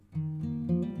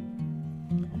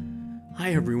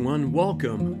Hi, everyone.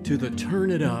 Welcome to the Turn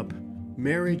It Up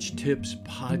Marriage Tips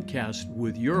Podcast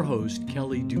with your host,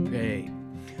 Kelly Dupay.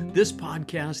 This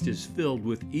podcast is filled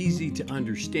with easy to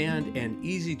understand and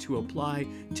easy to apply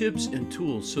tips and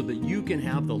tools so that you can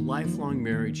have the lifelong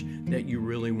marriage that you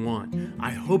really want.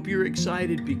 I hope you're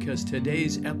excited because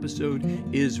today's episode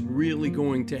is really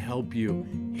going to help you.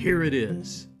 Here it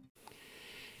is.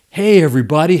 Hey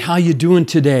everybody, how you doing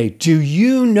today? Do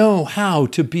you know how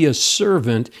to be a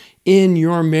servant in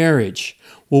your marriage?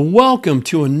 Well, welcome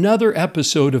to another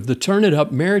episode of the Turn It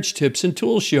Up Marriage Tips and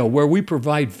Tools Show, where we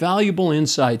provide valuable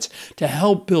insights to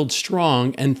help build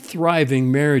strong and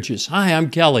thriving marriages. Hi, I'm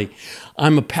Kelly.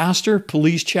 I'm a pastor,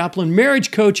 police chaplain,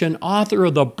 marriage coach, and author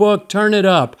of the book, Turn It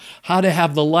Up, How to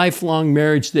Have the Lifelong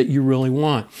Marriage That You Really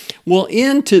Want. Well,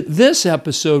 into this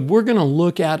episode, we're going to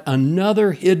look at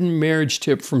another hidden marriage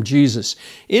tip from Jesus.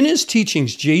 In his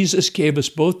teachings, Jesus gave us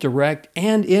both direct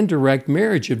and indirect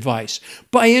marriage advice.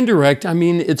 By indirect, I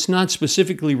mean it's not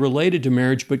specifically related to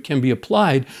marriage, but can be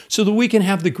applied so that we can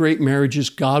have the great marriages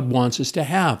God wants us to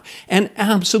have. And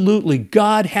absolutely,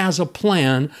 God has a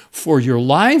plan for your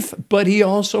life, but He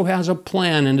also has a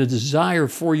plan and a desire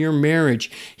for your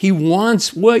marriage. He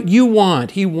wants what you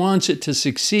want. He wants it to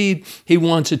succeed. He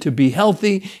wants it to be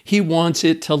healthy. He wants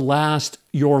it to last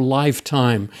your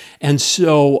lifetime. And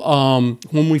so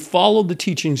when we follow the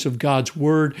teachings of God's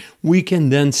Word, we can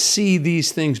then see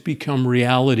these things become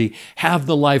reality, have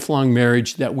the lifelong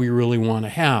marriage that we really want to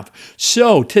have.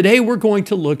 So today we're going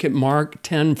to look at Mark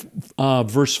 10,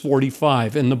 verse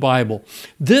 45 in the Bible.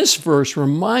 This verse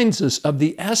reminds us of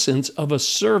the essence of a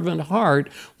servant heart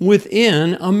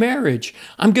within a marriage.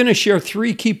 I'm going to share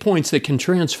 3 key points that can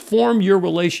transform your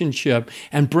relationship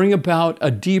and bring about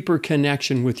a deeper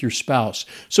connection with your spouse.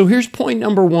 So here's point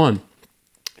number 1.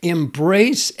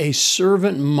 Embrace a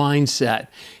servant mindset.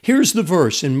 Here's the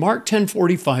verse. In Mark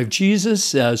 10:45, Jesus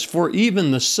says, "For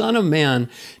even the Son of Man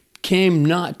came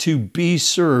not to be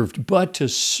served, but to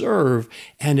serve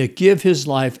and to give his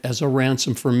life as a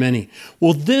ransom for many."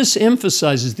 Well, this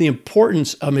emphasizes the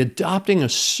importance of adopting a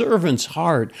servant's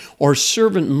heart or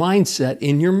servant mindset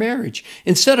in your marriage.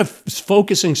 Instead of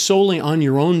focusing solely on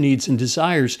your own needs and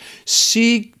desires,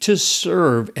 seek to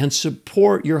serve and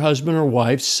support your husband or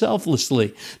wife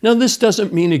selflessly. Now, this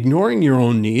doesn't mean ignoring your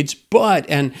own needs,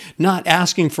 and not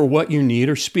asking for what you need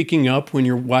or speaking up when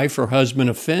your wife or husband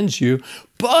offends you.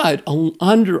 But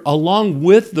along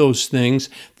with those things,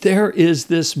 there is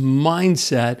this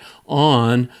mindset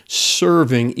on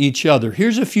serving each other.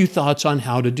 Here's a few thoughts on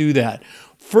how to do that.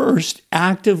 First,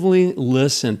 actively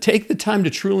listen. Take the time to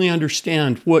truly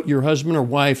understand what your husband or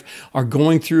wife are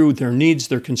going through, their needs,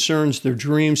 their concerns, their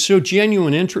dreams. Show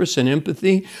genuine interest and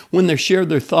empathy when they share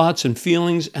their thoughts and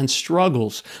feelings and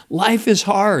struggles. Life is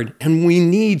hard, and we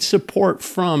need support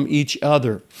from each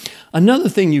other. Another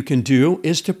thing you can do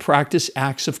is to practice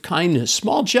acts of kindness.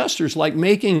 Small gestures like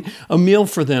making a meal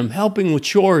for them, helping with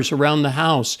chores around the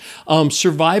house,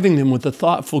 surviving them with a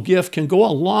thoughtful gift can go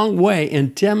a long way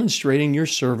in demonstrating your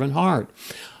servant heart.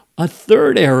 A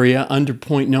third area under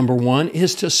point number 1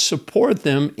 is to support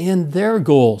them in their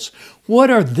goals. What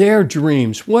are their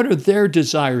dreams? What are their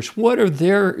desires?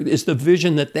 Is the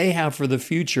vision that they have for the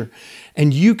future?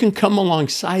 And you can come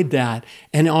alongside that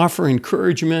and offer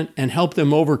encouragement and help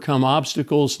them overcome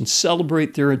obstacles and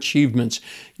celebrate their achievements.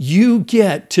 You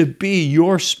get to be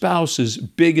your spouse's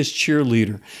biggest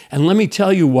cheerleader. And let me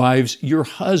tell you, wives, your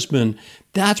husband,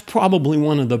 that's probably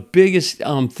one of the biggest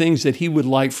things that he would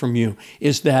like from you,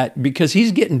 is that because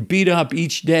he's getting beat up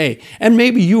each day, and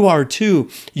maybe you are too,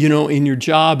 in your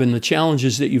job and the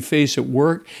challenges that you face at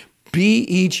work. Be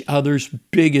each other's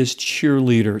biggest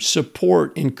cheerleader.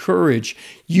 Support, encourage.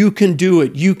 You can do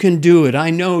it. You can do it. I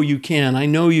know you can. I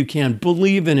know you can.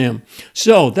 Believe in him.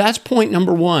 So that's point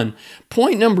number 1.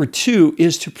 Point number 2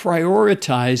 is to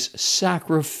prioritize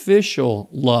sacrificial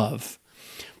love.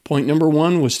 Point number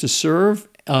 1 was to serve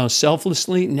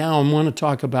selflessly. Now I want to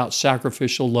talk about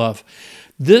sacrificial love.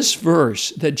 This verse,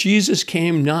 that Jesus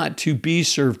came not to be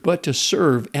served, but to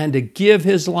serve and to give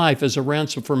his life as a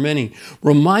ransom for many,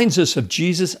 reminds us of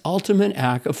Jesus' ultimate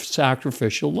act of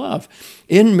sacrificial love.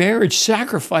 In marriage,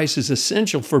 sacrifice is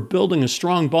essential for building a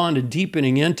strong bond and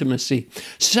deepening intimacy.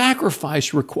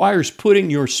 Sacrifice requires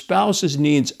putting your spouse's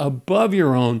needs above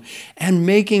your own and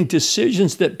making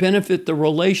decisions that benefit the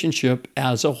relationship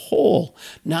as a whole,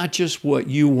 not just what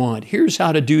you want. Here's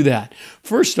how to do that.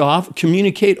 First off,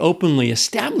 communicate openly.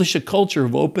 Establish a culture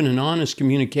of open and honest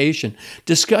communication.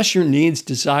 Discuss your needs,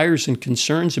 desires, and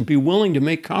concerns, and be willing to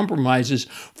make compromises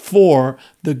for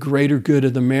the greater good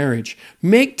of the marriage.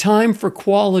 Make time for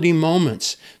quality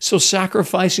moments. So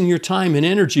sacrificing your time and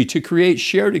energy to create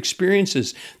shared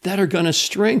experiences that are going to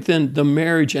strengthen the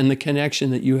marriage and the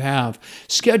connection that you have.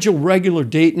 Schedule regular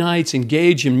date nights,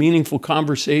 engage in meaningful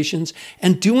conversations,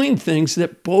 and doing things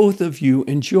that both of you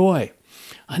enjoy.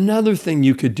 Another thing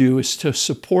you could do is to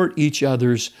support each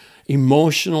other's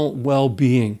emotional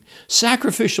well-being.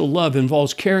 Sacrificial love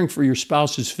involves caring for your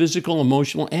spouse's physical,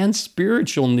 emotional, and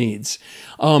spiritual needs,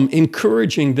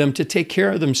 encouraging them to take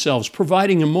care of themselves,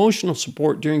 providing emotional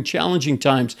support during challenging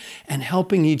times, and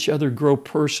helping each other grow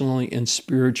personally and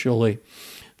spiritually.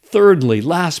 Thirdly,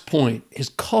 last point, is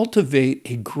cultivate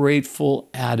a grateful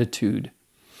attitude.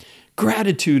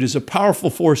 Gratitude is a powerful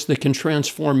force that can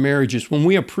transform marriages. When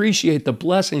we appreciate the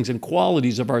blessings and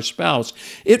qualities of our spouse,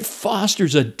 it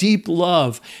fosters a deep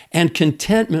love and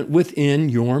contentment within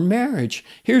your marriage.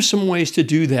 Here's some ways to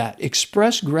do that.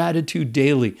 Express gratitude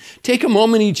daily. Take a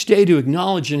moment each day to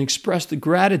acknowledge and express the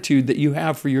gratitude that you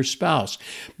have for your spouse.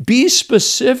 Be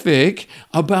specific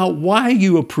about why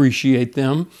you appreciate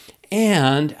them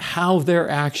and how their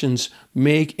actions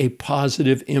make a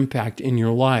positive impact in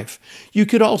your life. You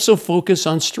could also focus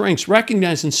on strengths.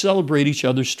 Recognize and celebrate each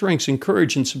other's strengths.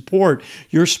 Encourage and support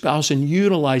your spouse in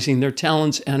utilizing their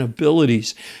talents and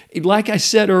abilities. Like I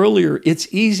said earlier,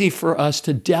 it's easy for us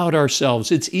to doubt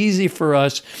ourselves. It's easy for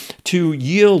us to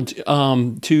yield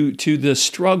to the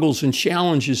struggles and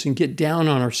challenges and get down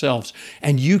on ourselves.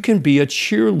 And you can be a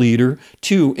cheerleader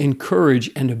to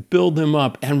encourage and to build them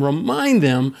up and remind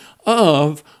them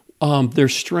of their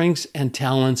strengths and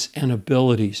talents and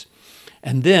abilities.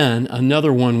 And then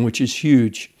another one, which is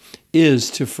huge, is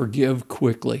to forgive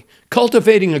quickly.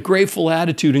 Cultivating a grateful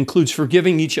attitude includes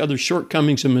forgiving each other's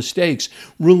shortcomings and mistakes,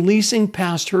 releasing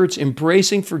past hurts,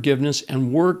 embracing forgiveness,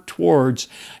 and work towards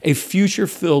a future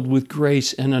filled with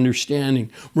grace and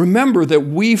understanding. Remember that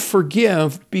we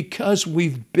forgive because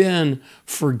we've been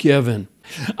forgiven.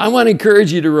 I want to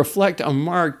encourage you to reflect on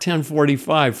Mark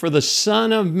 10:45. For the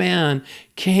Son of Man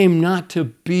came not to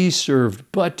be served,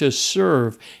 but to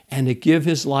serve and to give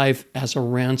his life as a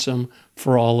ransom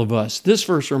for all of us. This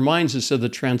verse reminds us of the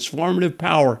transformative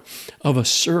power of a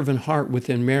servant heart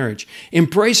within marriage.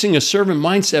 Embracing a servant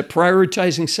mindset,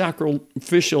 prioritizing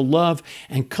sacrificial love,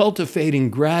 and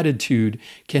cultivating gratitude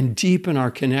can deepen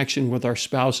our connection with our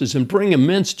spouses and bring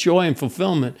immense joy and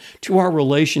fulfillment to our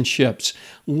relationships.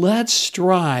 Let's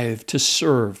strive to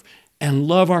serve and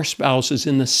love our spouses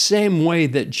in the same way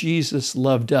that Jesus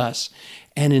loved us.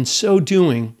 And in so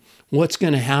doing, what's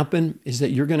going to happen is that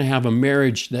you're going to have a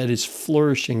marriage that is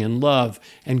flourishing in love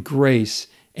and grace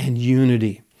and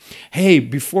unity. Hey,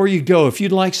 before you go, if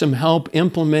you'd like some help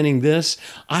implementing this,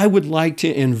 I would like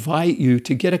to invite you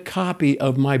to get a copy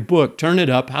of my book, Turn It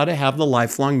Up, How to Have the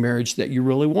Lifelong Marriage That You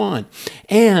Really Want.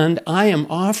 And I am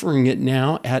offering it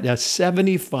now at a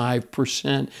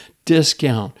 75%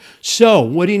 discount. So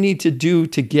what do you need to do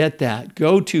to get that?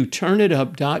 Go to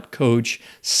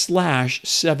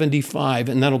turnitup.coach/75,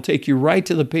 and that'll take you right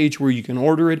to the page where you can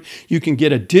order it. You can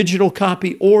get a digital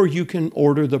copy or you can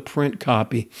order the print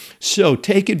copy. So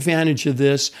take advantage of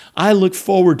this. I look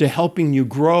forward to helping you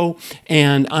grow,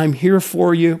 and I'm here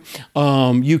for you.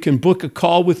 You can book a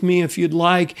call with me if you'd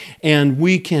like, and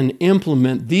we can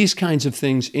implement these kinds of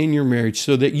things in your marriage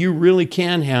so that you really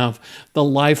can have the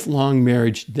lifelong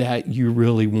marriage that you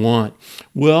really want.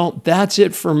 Well, that's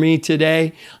it for me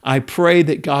today. I pray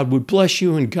that God would bless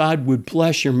you and God would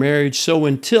bless your marriage. So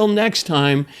until next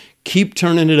time, keep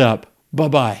turning it up.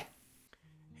 Bye-bye.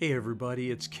 Hey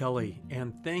everybody, it's Kelly,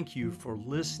 and thank you for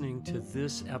listening to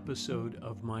this episode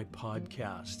of my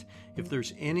podcast. If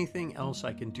there's anything else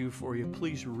I can do for you,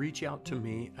 please reach out to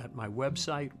me at my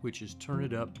website, which is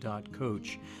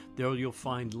turnitup.coach. There you'll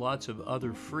find lots of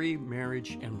other free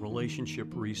marriage and relationship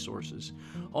resources.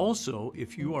 Also,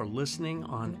 if you are listening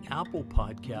on Apple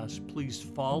Podcasts, please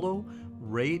follow,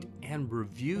 rate, and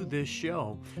review this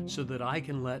show so that I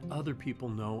can let other people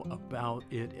know about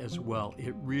it as well.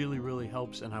 It really, really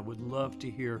helps, and I would love to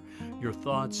hear your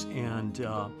thoughts and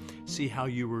see how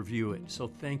you review it.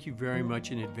 So thank you very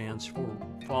much in advance for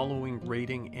following,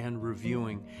 rating, and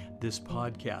reviewing this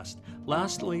podcast.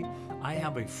 Lastly, I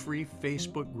have a free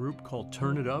Facebook group called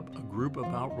Turn It Up, a group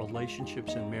about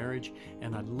relationships and marriage,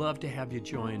 and I'd love to have you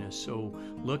join us. So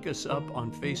look us up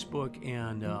on Facebook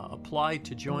and apply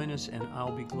to join us, and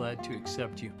I'll be glad to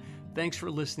accept you. Thanks for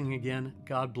listening again.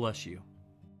 God bless you.